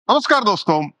नमस्कार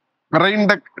दोस्तों,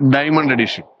 रेनटेक diamond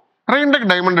addition. रेनटेक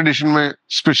diamond addition में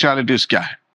स्पेशलिटीज क्या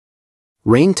है?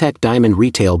 Raintech Diamond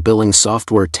Retail Billing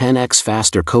Software 10x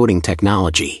Faster Coding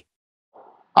Technology.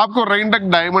 आपको रेनटेक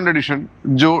डायमंड एडिशन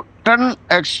जो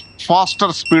 10x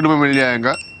फास्टर स्पीड में मिल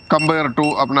जाएगा कंपेयर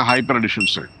टू अपना हाइपर एडिशन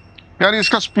से। यानी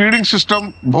इसका स्पीडिंग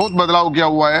सिस्टम बहुत बदलाव किया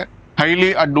हुआ है,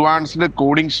 हाईली एडवांस्ड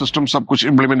कोडिंग सिस्टम सब कुछ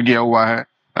इंप्लीमेंट किया हुआ है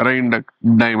रेनटेक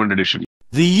diamond addition.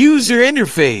 The user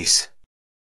interface.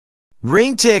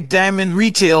 Raintech Diamond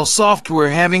Retail Software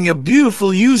having a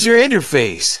beautiful user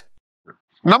interface.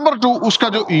 Number 2, उसका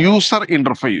जो यूजर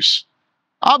इंटरफेस।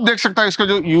 आप देख सकते हैं इसका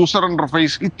जो यूजर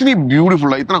इंटरफेस इतनी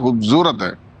ब्यूटीफुल है, इतना खूबसूरत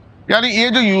है। यानी ये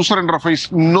जो यूजर इंटरफेस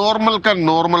नॉर्मल का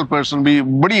नॉर्मल पर्सन भी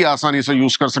बड़ी आसानी से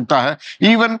यूज कर सकता है।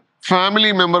 इवन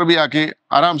फैमिली मेंबर भी आके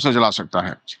आराम से चला सकता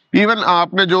है। इवन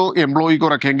आपने जो एम्प्लॉय को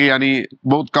रखेंगे, यानी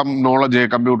बहुत कम नॉलेज है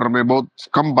कंप्यूटर में, बहुत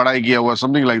कम पढ़ाई किया हुआ,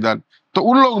 समथिंग लाइक दैट, तो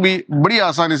उन लोग भी बड़ी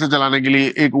आसानी से चलाने के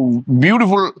लिए एक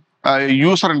ब्यूटीफुल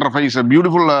यूजर इंटरफेस है,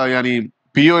 ब्यूटीफुल यानी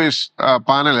पीओएस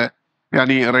पैनल है,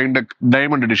 यानी रेनटेक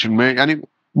डायमंड एडिशन में। यानी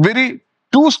वेरी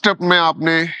 2 स्टेप में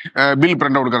आपने बिल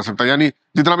प्रिंट आउट कर सकता है। यानी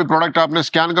जितना भी प्रोडक्ट आपने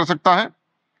स्कैन कर सकता है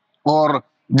और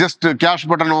जस्ट कैश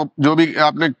बटन जो भी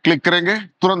आपने क्लिक करेंगे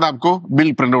तुरंत आपको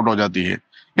बिल प्रिंट आउट हो जाती है।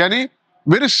 यानी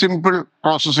वेरी सिंपल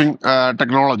प्रोसेसिंग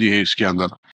टेक्नोलॉजी है इसके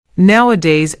अंदर।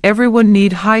 Nowadays, everyone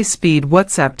need high-speed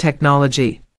WhatsApp technology.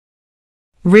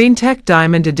 Raintech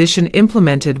Diamond Edition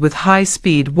implemented with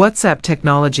high-speed WhatsApp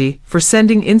technology for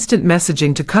sending instant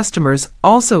messaging to customers.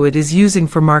 Also, it is using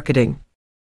for marketing,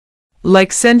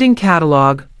 like sending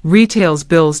catalog, retails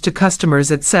bills to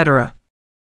customers, etc.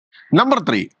 Number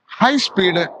 3, high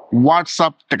speed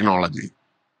WhatsApp technology.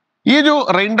 ये जो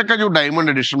रेनटेक का जो diamond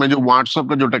addition में जो WhatsApp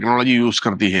का जो technology use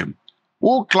करती है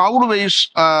वो cloud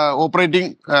based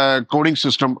operating coding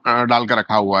system डाल के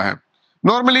रखा हुआ है।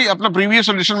 नॉर्मली अपना प्रीवियस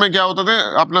एडिशन में क्या होता था,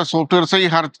 अपना सॉफ्टवेयर से ही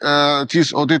हर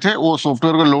चीज होती थे, वो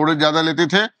सॉफ्टवेयर को लोड ज्यादा लेते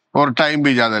थे और टाइम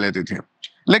भी ज्यादा लेते थे।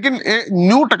 लेकिन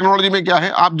न्यू टेक्नोलॉजी में क्या है,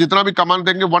 आप जितना भी कमांड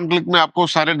देंगे 1 क्लिक में आपको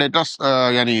सारे डेटा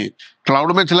यानी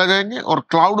क्लाउड में चला जाएंगे और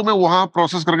क्लाउड में वहां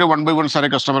प्रोसेस करके 1 बाय 1 सारे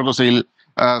कस्टमर को सेल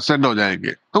सेंड हो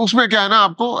जाएंगे। तो उसमें क्या है ना,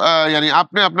 आपको यानी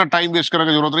आपने अपना टाइम वेस्ट करने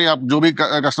की जरूरत नहीं। आप जो भी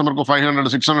कस्टमर को 500,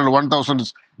 600,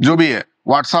 1000 जो भी है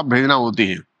व्हाट्सएप भेजना होती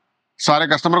है, सारे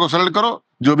कस्टमर को सेलेक्ट करो,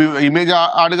 जो भी इमेज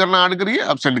ऐड करना ऐड करिए,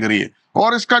 अब सेंड करिए।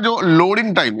 और इसका जो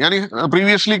लोडिंग टाइम, यानी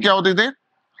प्रीवियसली क्या होते थे,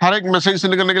 हर एक मैसेज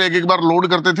सेंड करने के लिए एक बार लोड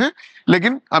करते थे,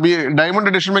 लेकिन अभी डायमंड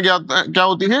एडिशन में क्या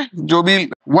होती है, जो भी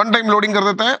 1 टाइम लोडिंग कर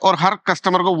देता है और हर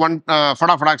कस्टमर को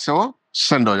फटाफट से वो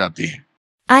सेंड हो जाती है।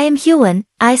 I am Huan.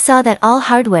 I saw that all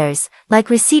hardwares, like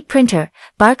receipt printer,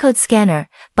 barcode scanner,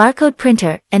 barcode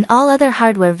printer, and all other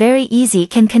hardware very easy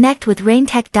can connect with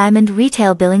Raintech Diamond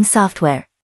Retail Billing Software.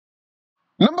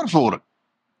 Number 4,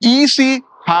 easy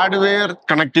hardware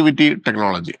connectivity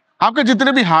technology. आपके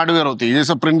जितने भी hardware होती है,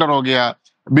 जैसे printer हो गया,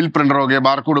 bill printer हो गया,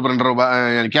 बारकोड प्रिंटर,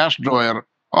 यानी कैश ड्रॉयर,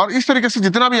 और इस तरीके से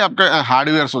जितना भी आपका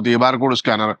हार्डवेयर होती है, बारकोड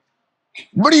स्कैनर,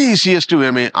 बड़ी ईजीएस्ट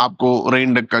वे में आपको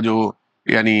रेनटेक का जो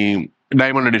यानी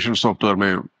डायमंड एडिशन सॉफ्टवेयर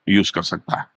में यूज कर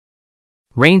सकता है।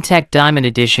 Raintech Diamond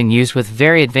Edition used with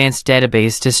very advanced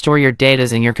database to store your data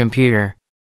in your computer.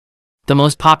 The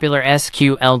most popular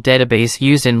SQL database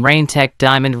used in Raintech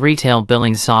Diamond Retail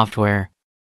Billing Software.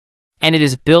 And it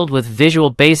is built with Visual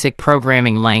Basic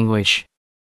Programming Language.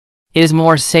 It is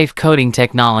more safe coding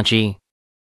technology.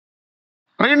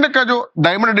 रेनटेक का जो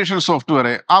diamond addition software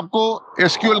है, आपको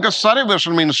SQL के सारे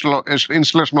version में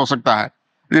installation हो सकता है।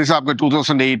 जैसे आपके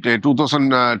 2008 है,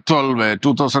 2012 है,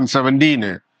 2017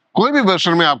 है, कोई भी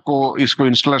वर्जन में आपको इसको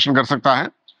इंस्टॉलेशन कर सकता है,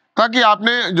 ताकि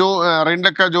आपने जो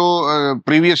रेनटेक का जो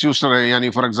प्रीवियस यूजर है, यानी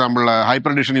for example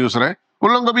hyper addition user है,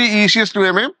 उन लोगों को भी ईजीएस्ट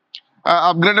वे में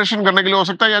अपग्रेडेशन करने के लिए हो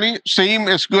सकता है। यानी सेम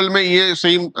एसक्यूएल में ये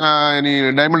सेम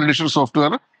यानी डायमंड एडिशन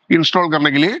सॉफ्टवेयर इंस्टॉल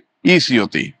करने के लिए ईजी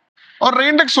होती है। और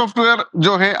रेनटेक सॉफ्टवेयर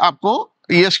जो है आपको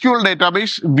एसक्यूएल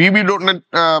डेटाबेस VB.NET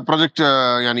प्रोजेक्ट,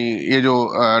 यानी ये जो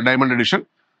डायमंड एडिशन,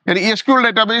 यानी SQL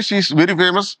database is very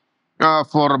famous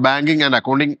for banking and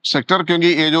accounting sector, क्योंकि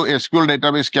ये जो एसक्यूएल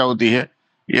डेटाबेस क्या होती है,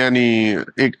 यानी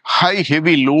एक हाई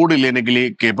हेवी लोड लेने के लिए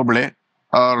केपेबल है।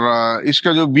 और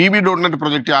इसका जो VB.NET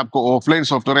प्रोजेक्ट है आपको ऑफलाइन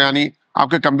सॉफ्टवेयर, यानी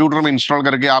आपके कंप्यूटर में इंस्टॉल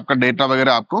करके आपका डेटा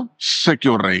वगैरह आपको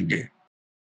सिक्योर रहेंगे।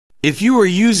 If you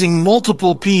are using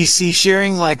multiple PC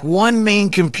sharing like one main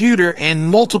computer and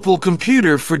multiple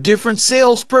computer for different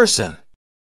salesperson,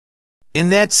 in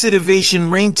that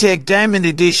situation Raintech Diamond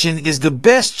Edition is the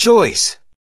best choice.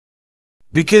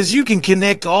 Because you can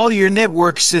connect all your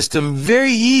network system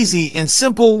very easy and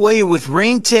simple way with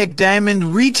Raintech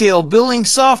Diamond Retail Billing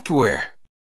Software.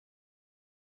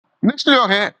 Next जो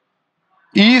है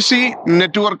EC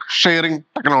network sharing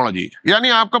technology, यानी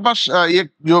आपके पास एक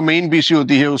जो main PC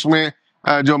होती है उसमें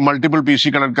जो मल्टीपल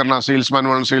पीसी कनेक्ट करना, सेल्समैन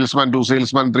 1, सेल्समैन 2,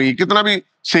 सेल्समैन 3, कितना भी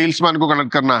सेल्समैन को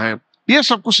कनेक्ट करना है, ये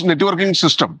सब कुछ नेटवर्किंग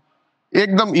सिस्टम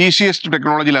एकदम ईसीएस्ट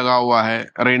टेक्नोलॉजी लगा हुआ है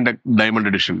रेनटेक डायमंड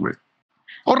एडिशन में।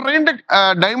 और रेनटेक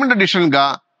डायमंड एडिशन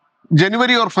का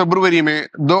जनवरी और फरवरी में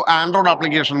 2 एंड्रॉइड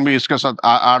एप्लीकेशन भी इसके साथ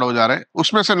ऐड हो जा रहे हैं।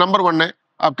 उसमें से नंबर 1 है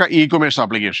आपका e commerce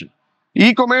application.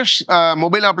 E commerce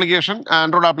mobile application,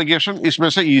 Android application, इसमें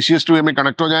से ईसीएस्ट वे में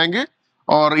कनेक्ट हो जाएंगे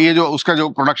और ये जो उसका जो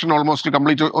प्रोडक्शन ऑलमोस्ट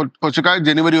कंप्लीट हो चुका है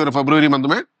जनवरी और फरवरी मंथ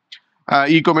में।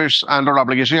 ई कॉमर्स एंड्रॉइड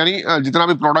एप्लीकेशन यानी जितना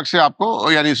भी प्रोडक्ट्स है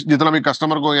आपको, यानी जितना भी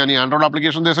कस्टमर को, यानी एंड्रॉइड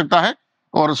एप्लीकेशन दे सकता है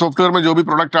और सॉफ्टवेयर में जो भी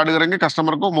प्रोडक्ट ऐड करेंगे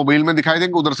कस्टमर को मोबाइल में दिखाई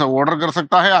देंगे, उधर से ऑर्डर कर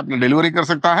सकता है, आपने डिलीवरी कर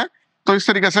सकता है। तो इस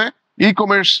तरीके से ई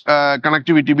कॉमर्स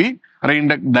कनेक्टिविटी भी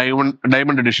रेनटेक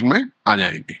डायमंड एडिशन में आ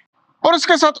जाएगी। और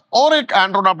इसके साथ और एक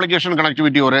एंड्रॉइड एप्लीकेशन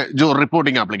कनेक्टिविटी हो रहा है, जो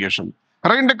रिपोर्टिंग एप्लीकेशन।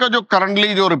 रेनटेक का जो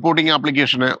करंटली जो रिपोर्टिंग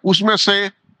एप्लीकेशन है उसमें से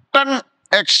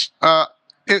 10x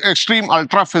एक्सट्रीम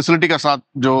अल्ट्रा फैसिलिटी के साथ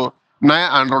जो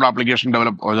नया एंड्रॉइड एप्लीकेशन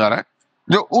डेवलप हो जा रहा है,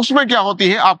 जो उसमें क्या होती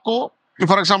है, आपको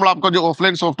फॉर एग्जाम्पल आपका जो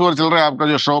ऑफलाइन सॉफ्टवेयर चल रहा है आपका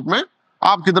जो शॉप में,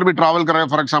 आप किधर भी ट्रैवल कर रहे हैं,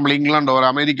 फॉर एग्जाम्पल इंग्लैंड और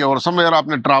अमेरिका और समवेयर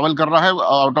आपने ट्रैवल कर रहा है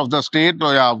आउट ऑफ द स्टेट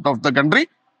या आउट ऑफ द कंट्री,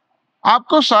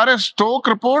 आपको सारे stock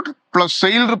report plus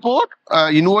cell report,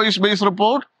 invoice based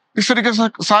report, इस तरीके से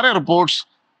सारे रिपोर्ट्स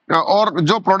और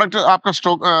जो प्रोडक्ट आपका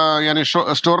स्टॉक यानी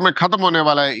स्टोर में खत्म होने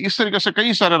वाला है, इस तरीके से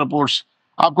कई सारे रिपोर्ट्स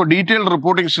आपको डिटेल्ड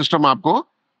रिपोर्टिंग सिस्टम आपको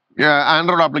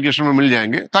एंड्रॉइड एप्लीकेशन में मिल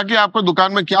जाएंगे, ताकि आपको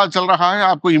दुकान में क्या चल रहा है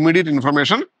आपको इमीडिएट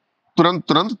इंफॉर्मेशन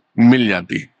तुरंत मिल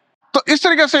जाती है। तो इस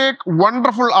तरीके से एक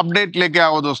वंडरफुल अपडेट लेके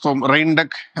आओ दोस्तों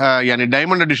रेनटेक यानी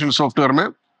डायमंड एडिशन सॉफ्टवेयर में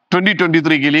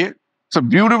 2023 के लिए।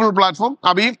 Beautiful platform.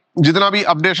 अभी जितना भी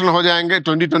अपडेशन हो जाएंगे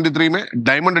 2023 में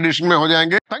डायमंड एडिशन में हो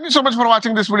जाएंगे। Thank you so much for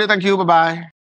watching this video. Thank you, bye bye.